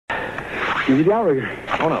Give you the outrigger.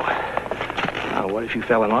 Oh, no. Now, what if you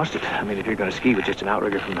fell and lost it? I mean, if you're going to ski with just an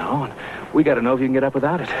outrigger from now on, we got to know if you can get up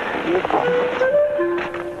without it.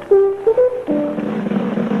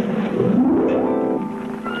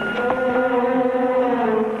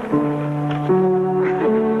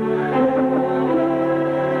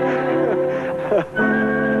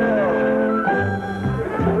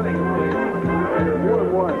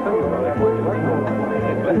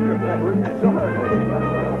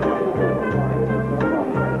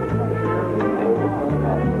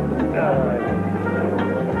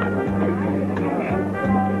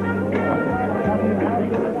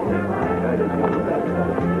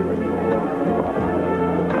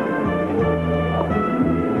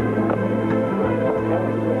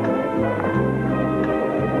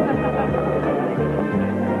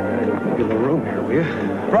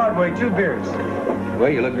 Broadway, 2 beers. Well,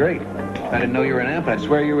 you look great. I didn't know you were an amp. I'd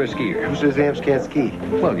swear you were a skier. Who says amps can't ski?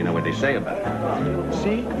 Well, you know what they say about it.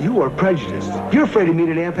 See, you are prejudiced. You're afraid to meet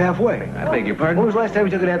an amp halfway. I beg your pardon? When was the last time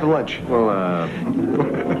you took an amp to lunch? Well,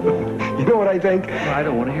 You know what I think? well, I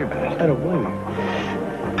don't want to hear about it. I don't blame you.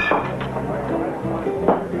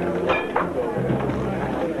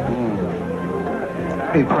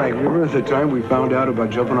 Hey, Frank, remember the time we found out about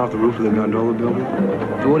jumping off the roof of the gondola building?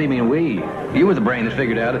 What do you mean, we? You were the brain that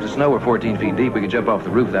figured out if the snow were 14 feet deep, we could jump off the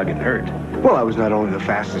roof without getting hurt. Well, I was not only the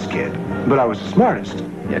fastest kid, but I was the smartest.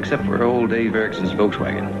 Yeah, except for old Dave Erickson's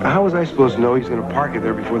Volkswagen. How was I supposed to know he's going to park it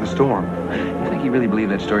there before the storm? You think he really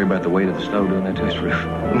believed that story about the weight of the snow doing that to his roof?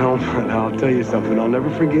 No, but I'll tell you something. I'll never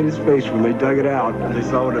forget his face when they dug it out and they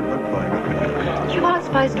saw what it looked like. Do you want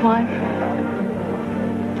spiced wine?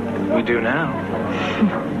 We do now.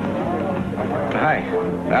 Hi,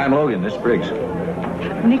 I'm Logan. This is Briggs.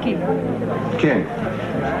 Nikki. Ken.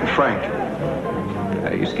 Frank.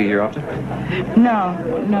 You ski here often?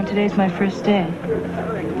 No, today's my first day.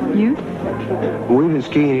 You? We've been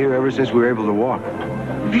skiing here ever since we were able to walk.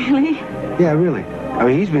 Really? Yeah, really. I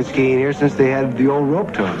mean, he's been skiing here since they had the old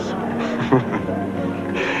rope toes.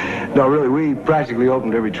 No, really, we practically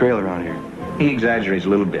opened every trail around here. He exaggerates a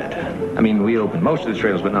little bit. I mean, we opened most of the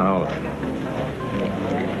trails, but not all of them.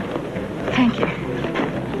 Thank you.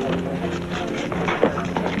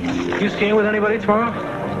 You skiing with anybody tomorrow?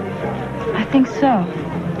 I think so.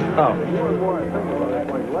 Oh.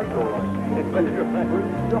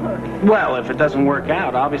 Well, if it doesn't work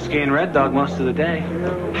out, I'll be skiing Red Dog most of the day.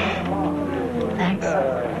 Thanks.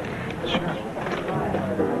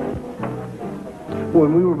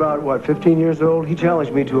 When we were about, 15 years old, he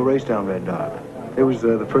challenged me to a race down Red Dog. It was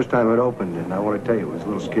the first time it opened, and I want to tell you, it was a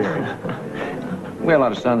little scary. We had a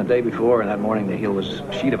lot of sun the day before, and that morning the hill was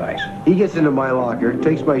a sheet of ice. He gets into my locker,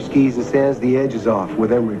 takes my skis, and sands the edges off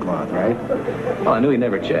with emery cloth, right? Well, I knew he'd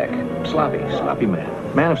never check. Sloppy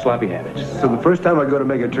man. Man of sloppy habits. So the first time I go to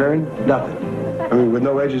make a turn, nothing. I mean, with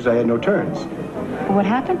no edges, I had no turns. What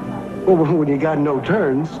happened? Well, when you got no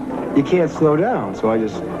turns, you can't slow down. So I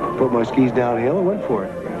just put my skis downhill and went for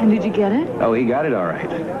it. And did you get it? Oh, he got it all right.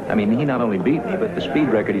 I mean, he not only beat me, but the speed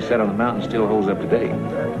record he set on the mountain still holds up today.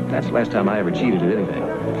 That's the last time I ever cheated at anything.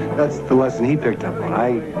 That's the lesson he picked up on.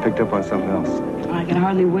 I picked up on something else. I can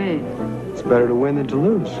hardly wait. It's better to win than to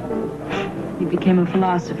lose. You became a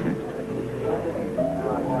philosopher.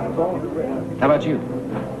 How about you?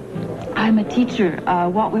 I'm a teacher,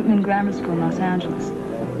 Walt Whitman Grammar School in Los Angeles.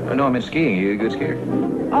 No, I meant skiing. You a good skier?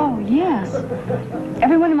 Oh, yes.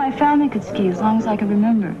 Everyone in my family could ski as long as I could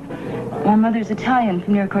remember. My mother's Italian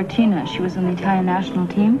from near Cortina. She was on the Italian national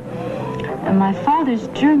team. And my father's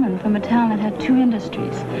German from a town that had 2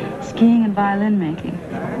 industries, skiing and violin making.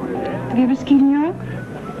 Have you ever skied in Europe?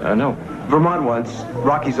 No. Vermont once.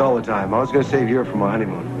 Rockies all the time. I was going to save Europe for my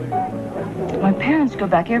honeymoon. My parents go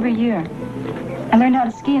back every year. I learned how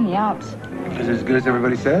to ski in the Alps. Is it as good as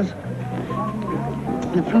everybody says?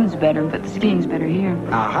 The food's better, but the skiing's better here.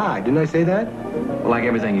 Aha, didn't I say that? Well, like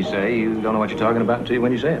everything you say, you don't know what you're talking about until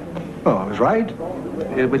when you say it. Oh, I was right.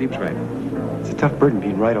 Yeah, but he was right. It's a tough burden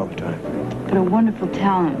being right all the time. But a wonderful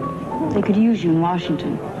talent. They could use you in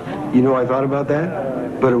Washington. You know, I thought about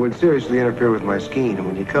that, but it would seriously interfere with my skiing. And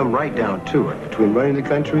when you come right down to it, between running the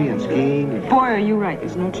country and skiing... Boy, are you right.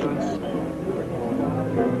 There's no choice.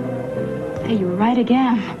 Hey, you were right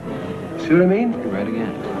again. See what I mean? You're right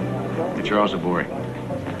again. But you're also boring.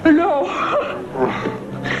 No.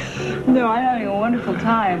 No, I'm having a wonderful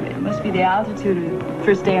time. It must be the altitude of the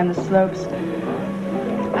first day on the slopes.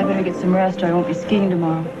 I better get some rest or I won't be skiing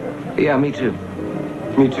tomorrow. Yeah, me too.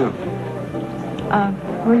 Me too.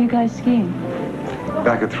 Where are you guys skiing?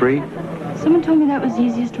 Back at 3? Someone told me that was the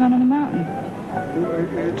easiest run on the mountain.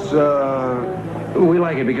 It's, We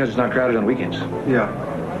like it because it's not crowded on weekends. yeah.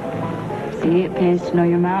 See, it pays to know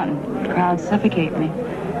your mountain. Crowds suffocate me.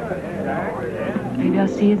 Maybe I'll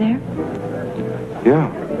see you there? Yeah.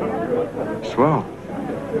 Swell.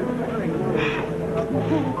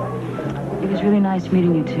 It was really nice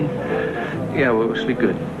meeting you two. Yeah, well, sleep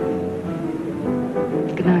good.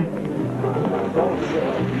 Good night.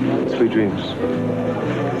 Sweet dreams.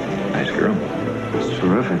 Nice girl. It's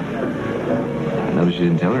terrific. I noticed you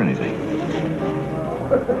didn't tell her anything.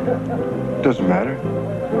 Doesn't matter.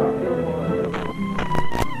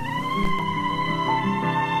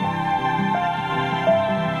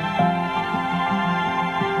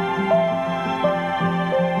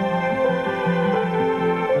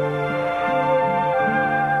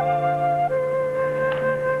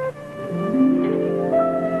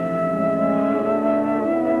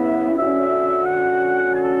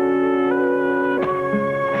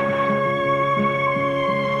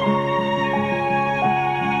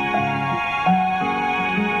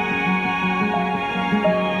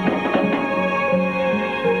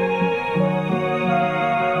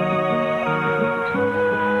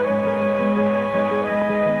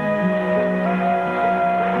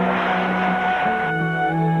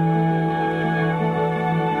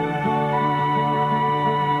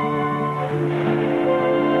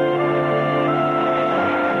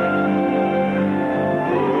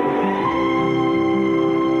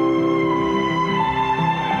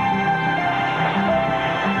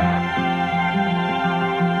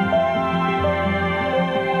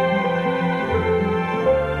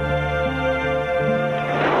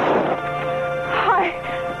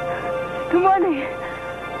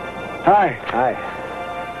 Hi. Hi.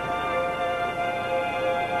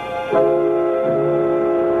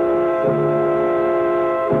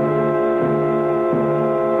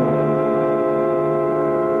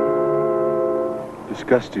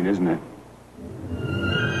 Disgusting, isn't it?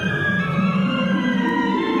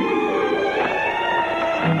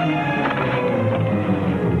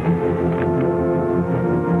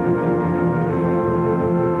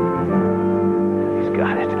 He's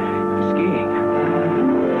got it. Skiing.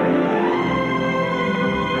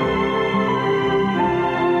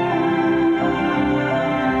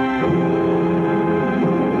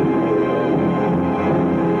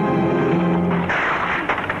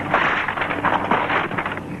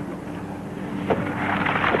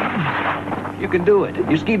 You can do it.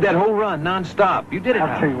 You skied that whole run non-stop. You did it.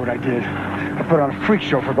 I'll tell you what I did. I put on a freak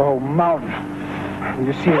show for the whole mountain.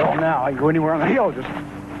 You see it all now. I can go anywhere on the hill, just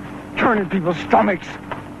turning people's stomachs.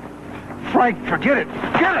 Frank, forget it.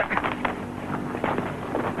 Get it!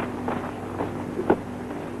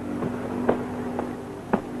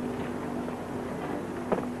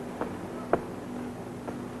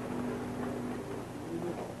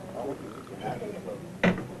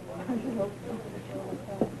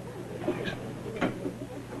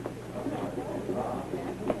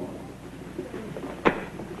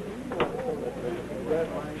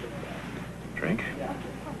 Drink.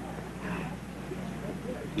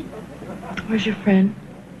 Where's your friend?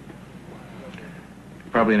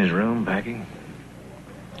 Probably in his room, packing.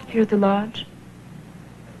 Here at the lodge?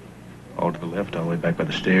 All to the left, all the way back by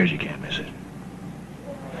the stairs. You can't miss it.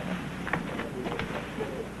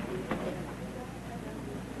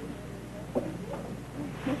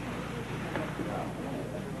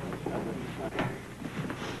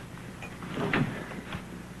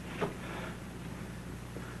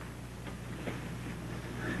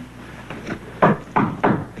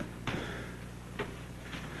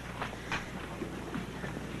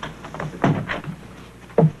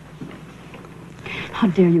 How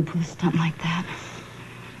dare you pull a stunt like that?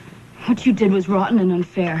 What you did was rotten and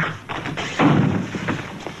unfair.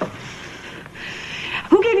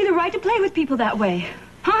 Who gave you the right to play with people that way?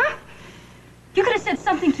 Huh? You could have said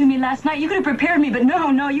something to me last night. You could have prepared me, but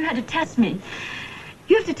no, you had to test me.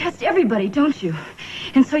 You have to test everybody, don't you?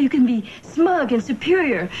 And so you can be smug and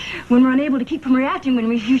superior when we're unable to keep from reacting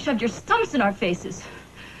when you shoved your stumps in our faces.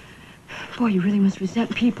 Boy, you really must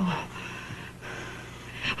resent people.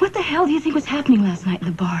 What the hell do you think was happening last night in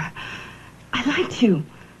the bar? I liked you.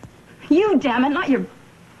 You, damn it, not your...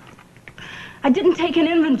 I didn't take an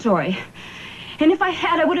inventory. And if I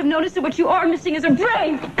had, I would have noticed that what you are missing is a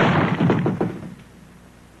brain.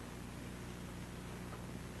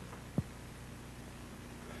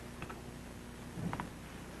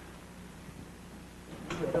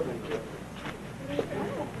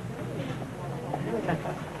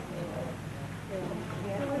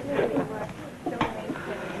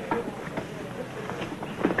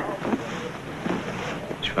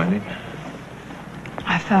 Find him?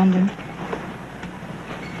 I found him.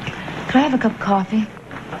 Could I have a cup of coffee?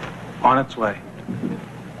 On its way.